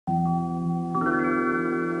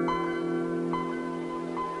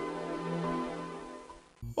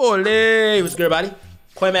Ole, what's good, everybody?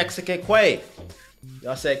 Maxy The Great.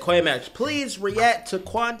 Y'all said Maxy, please react to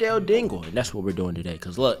Quandale Dingle, and that's what we're doing today.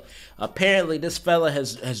 Cause look, apparently this fella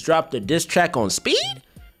has dropped a diss track on Speed.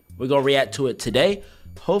 We're gonna react to it today.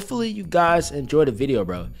 Hopefully you guys enjoy the video,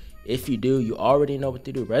 bro. If you do, you already know what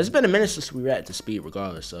to do, bro. It's been a minute since we react to Speed,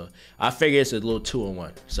 regardless. So I figure it's a little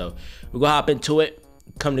 2-in-1. So we're gonna hop into it.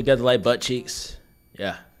 Come together like butt cheeks.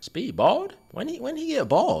 Yeah, Speed bald? When he get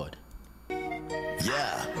bald?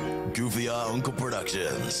 Yeah, Goofy Uncle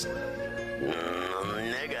Productions.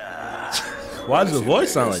 Nigga. Why does the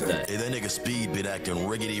voice sound like that? Hey, that nigga Speed been acting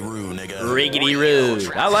riggedy-roo, nigga.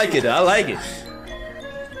 Riggedy-roo. I like it, I like it.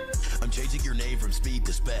 I'm changing your name from Speed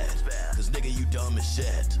to Sped. Cause nigga, you dumb as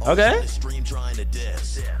shit. Okay. Stream trying to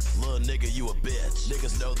diss. Little nigga, you a bitch.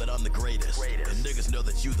 Niggas know that I'm the greatest. And niggas know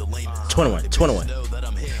that you the lamest. 21. Know that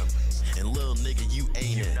I'm him. And little nigga, you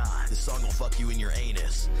ain't it. This song will fuck you in your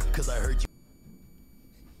anus. Cause I heard you.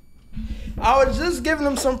 I was just giving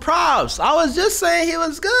him some props. I was just saying he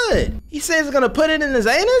was good. He says he's gonna put it in his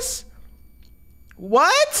anus?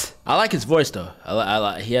 What? I like his voice though. I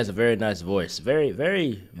like he has a very nice voice.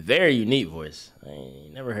 Very unique voice. I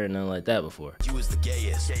ain't never heard nothing like that before. You was the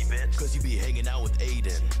gayest, gay bitch. Cause you be hanging out with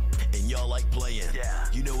Aiden. And y'all like playing. Yeah.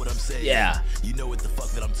 You know what I'm saying? Yeah. You know what the fuck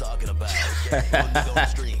that I'm talking about. Okay. One nigga on the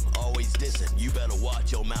stream, always dissing. You better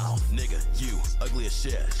watch your mouth. Nigga, you ugly as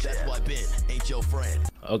shit. That's why Ben ain't your friend.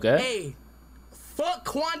 Okay. Hey, fuck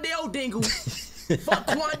Quandale Dingle. Fuck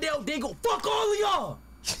Quandale Dingle. Fuck all of y'all.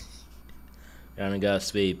 Y'all done got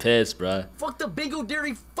Speed pissed, bruh. Fuck the Bingle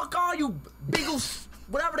Deary. Fuck all you Bingles.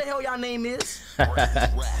 Whatever the hell y'all name is.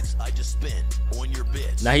 Racks, I just spent on your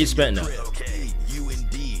bitch. Now he's spent though. Okay, you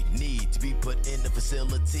indeed need to be put in the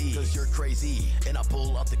facility. Cause you're crazy. And I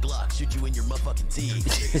pull out the Glock, shoot you in your motherfucking teeth.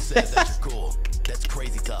 Nigga says that you're cool. That's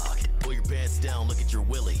crazy talk. Pull your pants down, look at your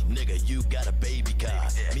willy. Nigga, you got a baby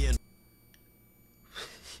cock. Me and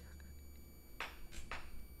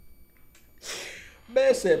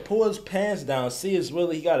Man said pull his pants down, see his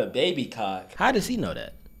willy, he got a baby cock. How does he know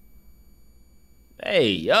that?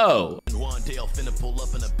 Hey, yo. Quandale finna pull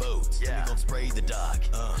up in a boat. Yeah. We gon' spray the dock.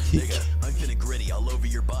 Nigga, I'm finna gritty all over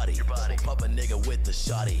your body. Pop a nigga with the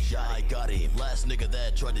shotty. I got him. Last nigga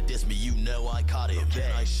that tried to diss me, you know I caught him.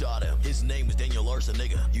 Then I shot him. His name was Daniel Larson,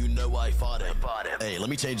 nigga. You know I fought him. Hey,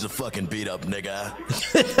 let me change the fucking beat up, nigga.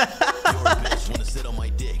 Your bitch wanna sit on my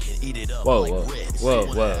dick and eat it up like Ritz. Whoa.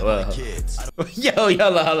 Yo, hold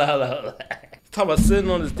on. Talking about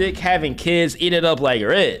sitting on his dick, having kids, eat it up like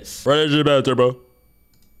Ritz. Right at your bathroom, bro.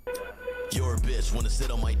 Your bitch wanna sit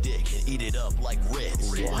on my dick and eat it up like Ritz.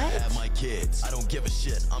 What? Have my kids. I don't give a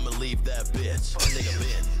shit. I'ma leave that bitch. Nigga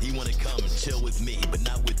Ben, he wanna come and chill with me, but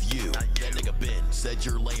not with you. That nigga Ben said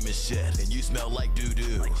you're lame as shit and you smell like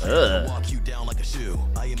doo-doo. I'll walk you down like a shoe.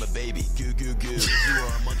 I am a baby. Goo goo goo. You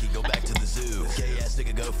are a monkey. Go back to the zoo. Gay ass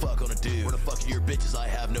nigga, go fuck on a dude. Where the fuck are your bitches? I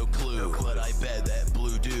have no clue. But I bet that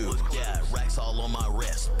blue dude. Yeah, racks all on my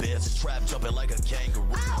wrist, bitch. Trap jumping like a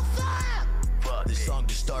kangaroo. This song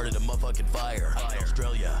just started a motherfucking fire. I'm in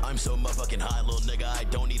Australia. I'm so motherfucking high, little nigga. I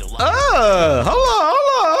don't need a lot. Hold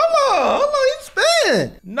on. He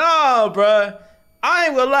spin. No, bruh. I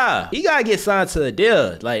ain't gonna lie. He gotta get signed to a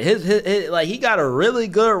deal. Like his like he got a really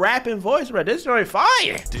good rapping voice, bro. This joint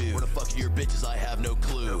fire. Dude, where the fuck are your bitches? I have no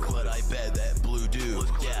clue. But I bet that blue dude.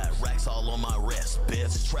 Yeah, racks all on my wrist,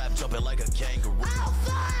 bitch. Trap jumping like a kangaroo.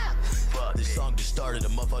 This song just started a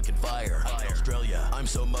motherfucking fire. I'm in Australia. I'm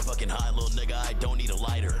so motherfucking high, little nigga. I don't need a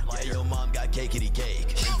lighter. Yeah, your mom got cakey cake.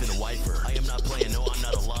 Ain't finna wipe her. I am not playing. No, I'm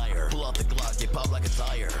not a liar. Pull out the Glock, they pop like a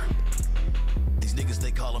tire. These niggas,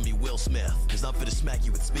 they calling me Will Smith. Cause I'm finna smack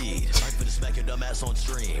you with speed. I'm finna smack your dumb ass on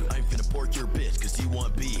stream. I'm finna pork your bitch cause you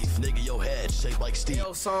want beef. Nigga, your head shaped like Steve.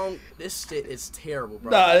 Yo, song, this shit is terrible,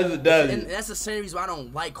 bro. Nah, this is done. And that's the same reason why I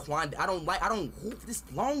don't like Quandale. I don't this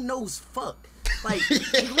long nose fuck. Like,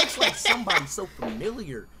 he looks like somebody so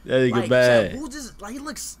familiar. That nigga like, bad. Who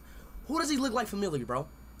does he look like familiar, bro?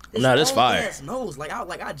 Nah, this fire. Ass nose. Like,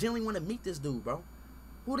 I genuinely want to meet this dude, bro.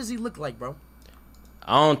 Who does he look like, bro?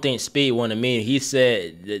 I don't think Speed wanted to meet him. He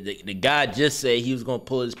said the guy just said he was gonna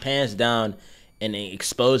pull his pants down and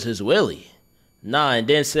expose his willy. Nah, and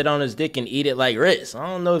then sit on his dick and eat it like Ritz. I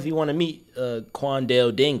don't know if you want to meet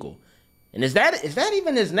Quandale Dingle. And is that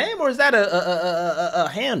even his name or is that a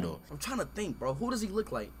handle? I'm trying to think, bro. Who does he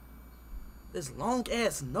look like? This long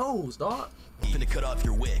ass nose, dog. I'm finna cut off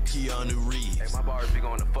your wick, Keanu Reeves. Hey, my bars be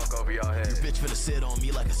going to fuck over y'all head. Your bitch finna sit on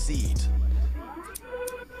me like a seed.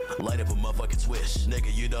 Light up a motherfucking swish.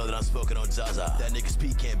 Nigga, you know that I'm smoking on Zaza. That nigga's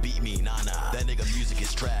P can't beat me, nah. That nigga music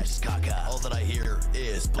is trash, it's caca. All that I hear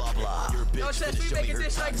is blah blah. Your bitch. Finna show me her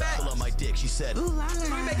cock. Pull on my dick. She said, Can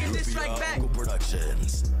we make a diss track back?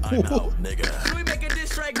 Productions. I'm out, nigga. Can we make a diss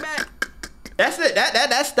track back? That's it.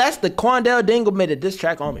 That's the Quandale Dingle made a diss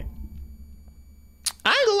track on me. I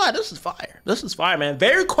ain't gonna lie, this is fire. This is fire, man.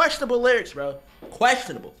 Very questionable lyrics, bro.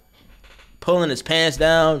 Questionable. Pulling his pants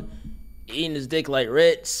down, eating his dick like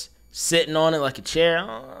Ritz, sitting on it like a chair.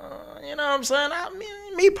 You know what I'm saying?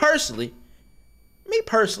 Me personally,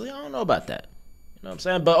 I don't know about that. You know what I'm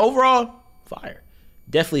saying? But overall, fire.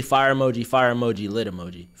 Definitely fire emoji, lit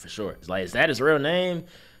emoji, for sure. It's like, is that his real name?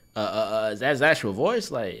 Is that his actual voice?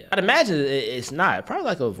 Like, I'd imagine it's not. Probably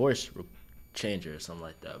like a voice changer or something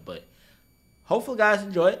like that. But hopefully guys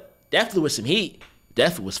enjoy it. Definitely with some heat.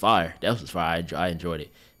 Definitely was fire. Definitely was fire. I enjoyed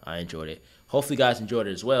it. I enjoyed it. Hopefully you guys enjoyed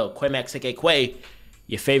it as well. Quay,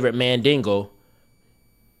 your favorite man Dingle.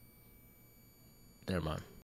 Never mind.